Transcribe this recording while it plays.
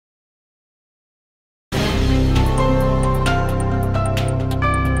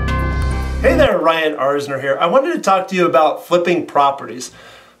Hey there, Ryan Arzner here. I wanted to talk to you about flipping properties.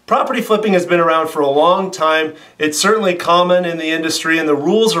 Property flipping has been around for a long time. It's certainly common in the industry, and the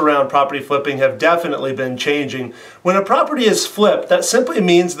rules around property flipping have definitely been changing. When a property is flipped, that simply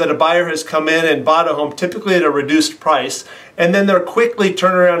means that a buyer has come in and bought a home typically at a reduced price, and then they're quickly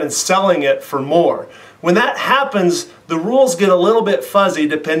turning around and selling it for more. When that happens, the rules get a little bit fuzzy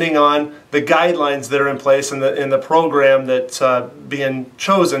depending on the guidelines that are in place and the program that's being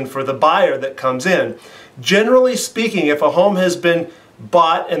chosen for the buyer that comes in. Generally speaking, if a home has been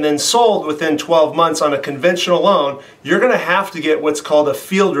bought and then sold within 12 months on a conventional loan, you're going to have to get what's called a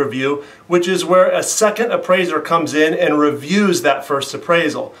field review, which is where a second appraiser comes in and reviews that first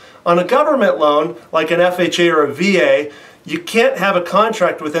appraisal. On a government loan, like an FHA or a VA, you can't have a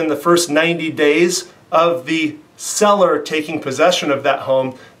contract within the first 90 days of the seller taking possession of that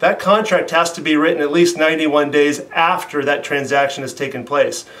home. That contract has to be written at least 91 days after that transaction has taken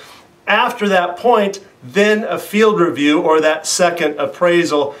place. After that point, then a field review or that second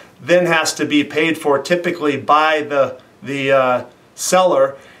appraisal then has to be paid for, typically by the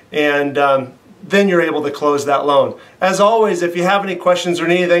seller, and then you're able to close that loan. As always, if you have any questions or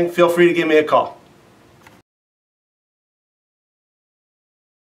anything, feel free to give me a call.